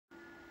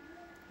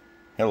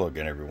Hello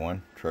again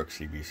everyone, Truck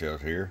CB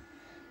Sales here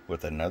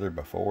with another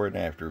before and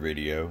after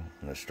video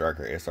on the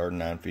Stryker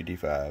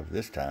SR-955,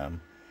 this time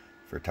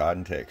for Todd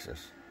in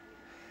Texas.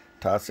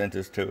 Todd sent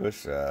this to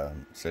us,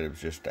 said it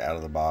was just out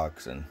of the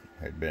box and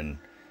had been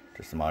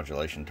just the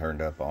modulation turned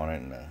up on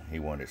it, and he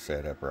wanted it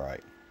set up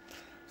right.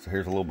 So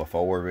here's a little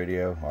before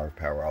video, RF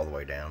power all the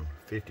way down,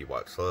 50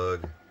 watt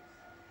slug,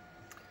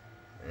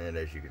 and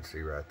as you can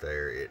see right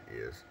there, it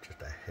is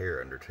just a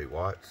hair under 2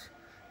 watts.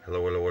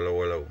 Hello, hello,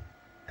 hello, hello.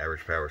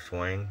 Average power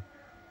swing,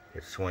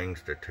 it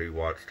swings to 2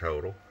 watts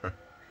total.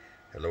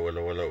 Hello,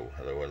 hello, hello,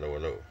 hello, hello,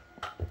 hello.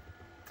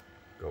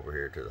 Go over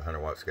here to the 100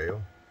 watt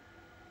scale.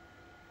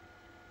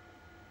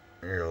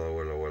 Hello,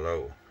 hello,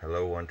 hello,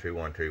 hello, 1 2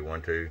 1 2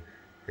 1 2.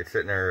 It's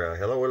sitting there.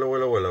 Hello, hello,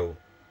 hello, hello.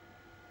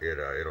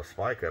 It'll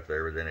spike up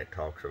there, but then it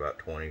talks about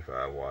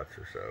 25 watts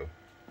or so.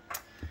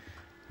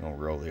 I'll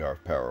roll the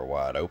RF power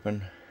wide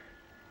open.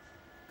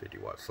 50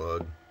 watt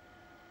slug.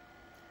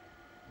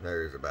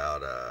 There's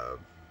about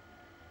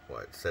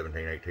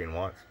 17, 18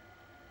 watts.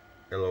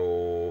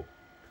 Hello,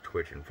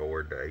 twitching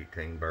forward to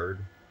 18 bird.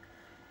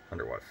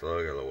 100 watt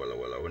slug. Hello, hello,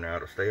 hello. Now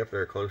it'll stay up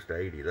there close to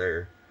 80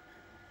 there.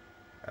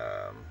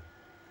 Let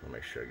me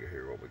show you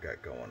here what we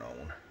got going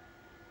on.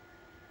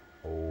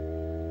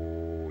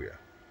 Oh yeah.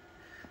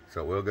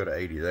 So we'll go to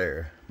 80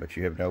 there, but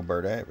you have no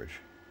bird average.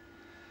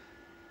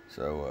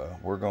 So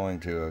we're going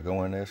to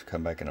go in this,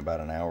 come back in about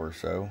an hour or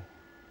so,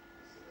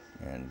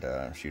 and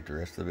shoot the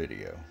rest of the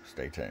video.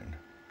 Stay tuned.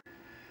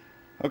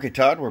 Okay,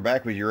 Todd, we're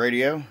back with your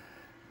radio.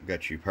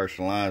 Got you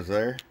personalized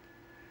there.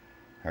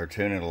 Our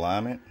tune and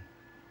alignment.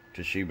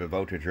 Toshiba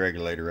voltage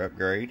regulator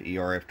upgrade.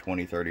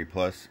 erf2030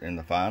 plus in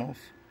the finals.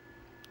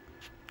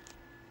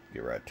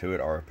 Get right to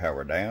it. RF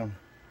power down.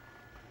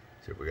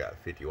 So we got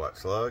 50 watt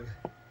slug.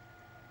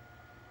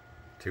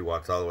 2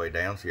 watts all the way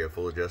down, so you have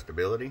full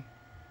adjustability.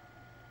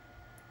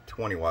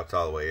 20 watts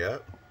all the way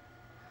up.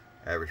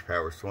 Average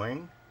power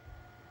swing.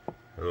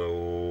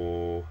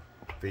 Hello.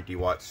 50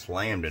 watts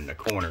slammed in the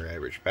corner,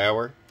 average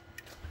power.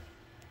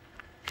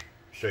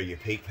 Show you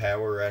peak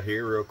power right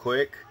here real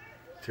quick.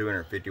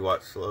 250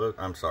 watt slug.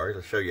 I'm sorry,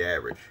 let's show you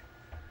average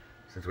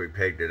since we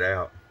pegged it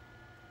out.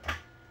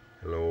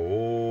 Hello.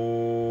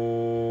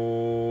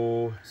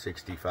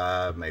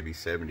 65, maybe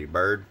 70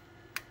 bird.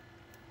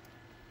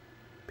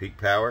 Peak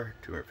power,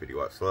 250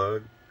 watt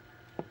slug.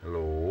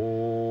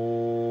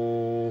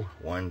 Hello.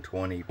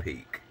 120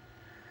 peak.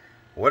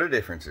 What a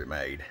difference it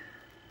made.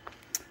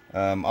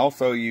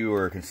 Also, you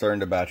were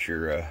concerned about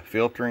your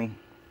filtering.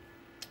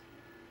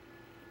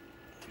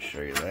 Let me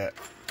show you that.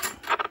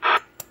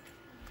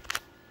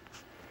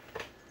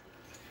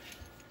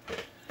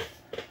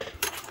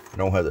 I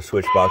don't have the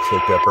switch box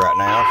hooked up right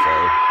now, so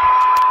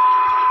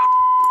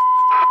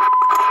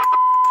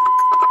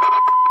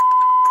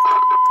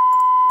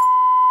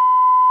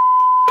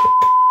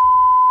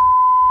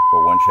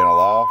go one channel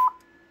off.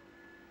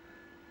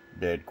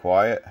 Dead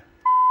quiet.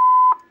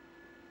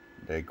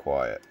 Dead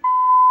quiet.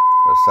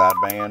 The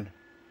sideband.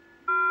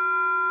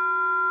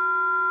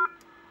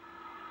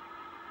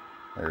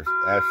 There's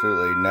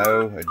absolutely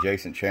no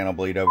adjacent channel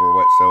bleed over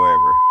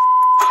whatsoever.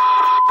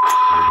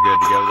 You're good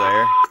to go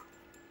there.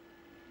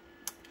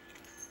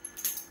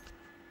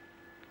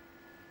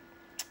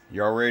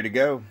 You're all ready to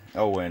go.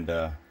 Oh, and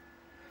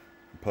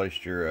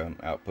placed your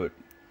output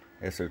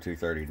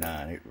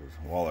SO239. It was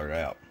wallered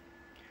out.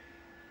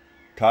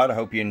 Todd, I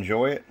hope you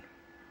enjoy it.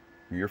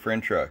 Your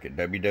friend Truck at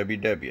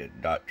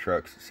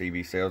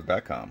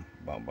www.truckscbsales.com.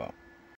 Bump, bump.